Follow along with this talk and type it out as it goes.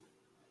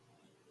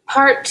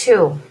Part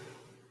 2.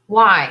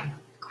 Why?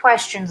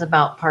 Questions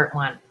about part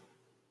 1.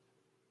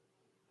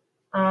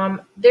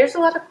 There's a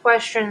lot of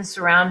questions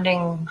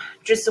surrounding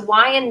just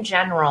why in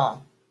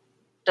general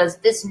does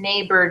this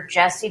neighbor,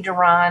 Jesse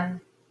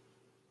Duran,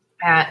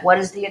 at, what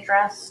is the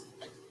address?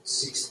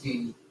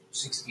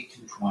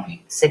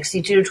 6220.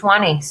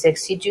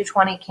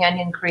 6220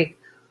 Canyon Creek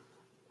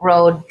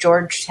Road,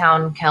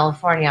 Georgetown,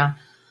 California.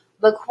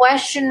 The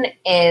question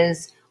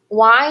is,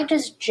 why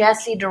does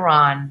Jesse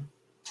Duran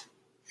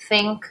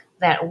think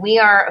that we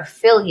are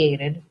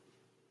affiliated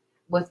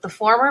with the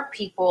former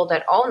people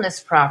that own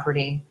this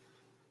property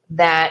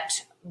that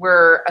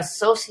were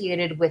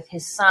associated with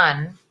his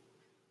son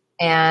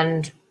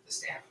and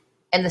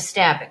the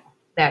stabbing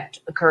that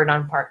occurred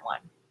on part 1?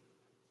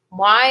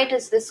 Why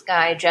does this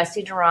guy,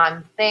 Jesse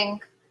Duran,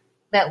 think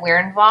that we're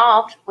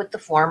involved with the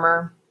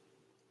former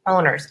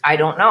owners? I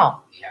don't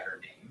know. He had our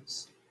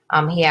names.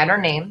 He had our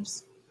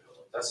names.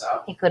 Looked us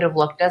up. He could have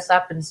looked us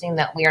up and seen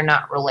that we are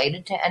not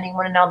related to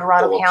anyone in El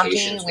Dorado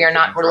County. We are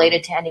not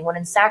related to anyone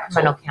in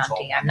Sacramento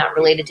County. I'm not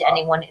related to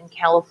anyone in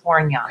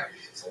California.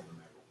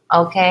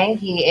 Okay,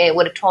 it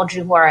would have told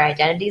you who our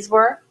identities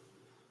were.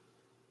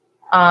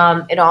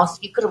 It also,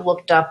 you could have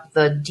looked up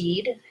the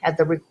deed at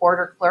the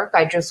recorder clerk.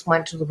 I just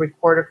went to the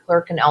recorder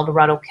clerk in El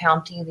Dorado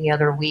County the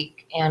other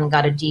week and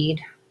got a deed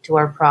to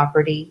our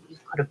property. You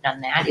could have done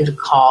that. You could have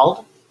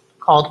called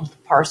with the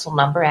parcel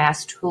number,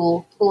 asked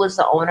who was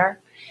the owner.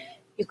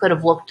 You could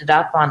have looked it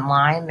up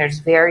online. There's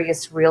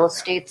various real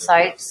estate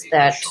sites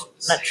that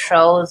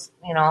shows,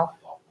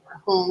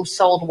 who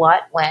sold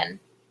what, when,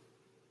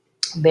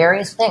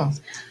 various things.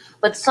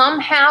 But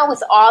somehow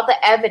with all the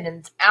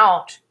evidence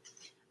out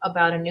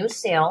about a new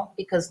sale,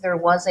 because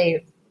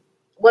wasn't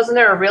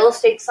there a real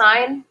estate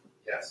sign?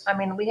 Yes. I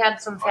mean, we had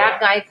some fat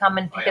guy come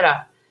and pick it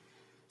up.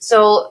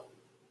 So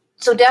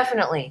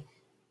definitely,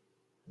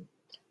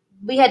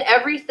 we had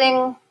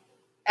everything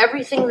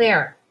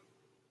there.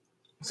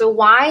 So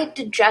why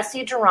did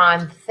Jesse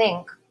Duran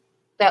think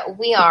that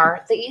we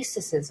are the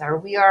Istises, or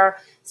we are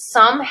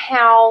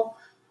somehow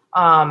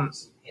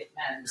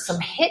some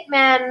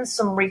hitmen,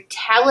 some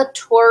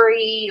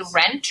retaliatory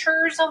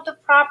renters of the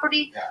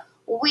property? Yeah.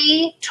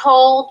 We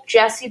told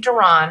Jesse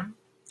Duran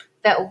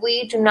that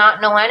we do not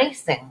know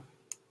anything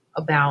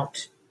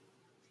about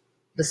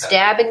the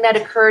stabbing that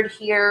occurred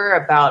here,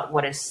 about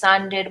what his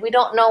son did. We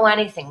don't know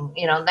anything,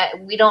 that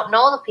we don't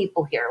know the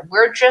people here.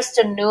 We're just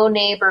a new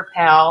neighbor,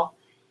 pal.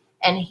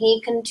 And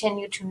he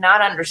continued to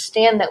not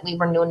understand that we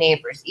were new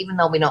neighbors, even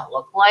though we don't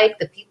look like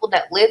the people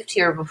that lived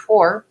here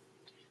before.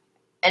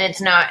 And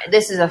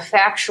this is a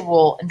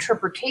factual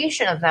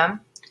interpretation of them.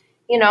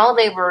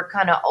 They were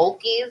kind of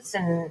Okies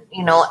and,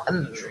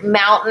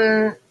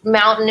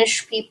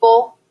 mountainish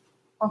people.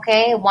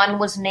 Okay. One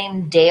was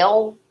named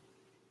Dale.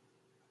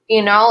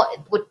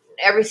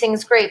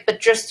 Everything's great. But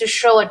just to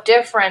show a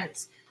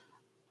difference,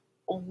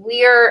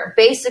 we're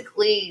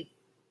basically,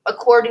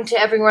 according to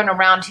everyone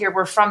around here,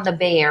 we're from the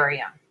Bay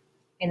Area.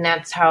 And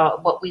that's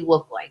what we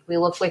look like. We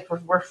look like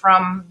we're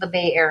from the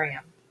Bay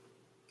Area.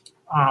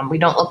 We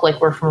don't look like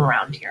we're from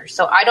around here.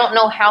 So I don't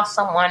know how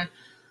someone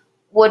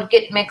would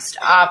get mixed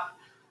up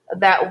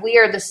that we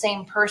are the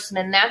same person.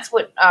 And that's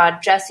what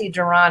Jesse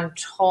Duran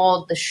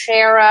told the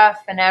sheriff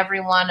and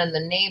everyone and the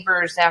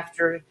neighbors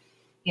after,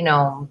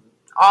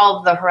 all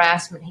of the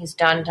harassment he's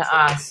done to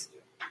us,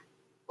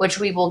 which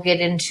we will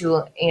get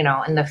into,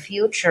 in the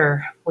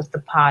future with the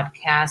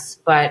podcast.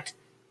 But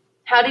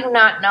how do you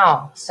not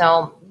know?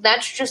 So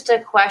that's just a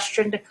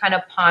question to kind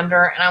of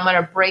ponder. And I'm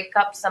going to break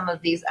up some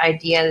of these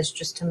ideas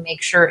just to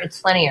make sure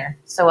it's linear.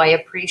 So I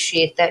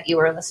appreciate that you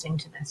are listening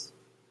to this.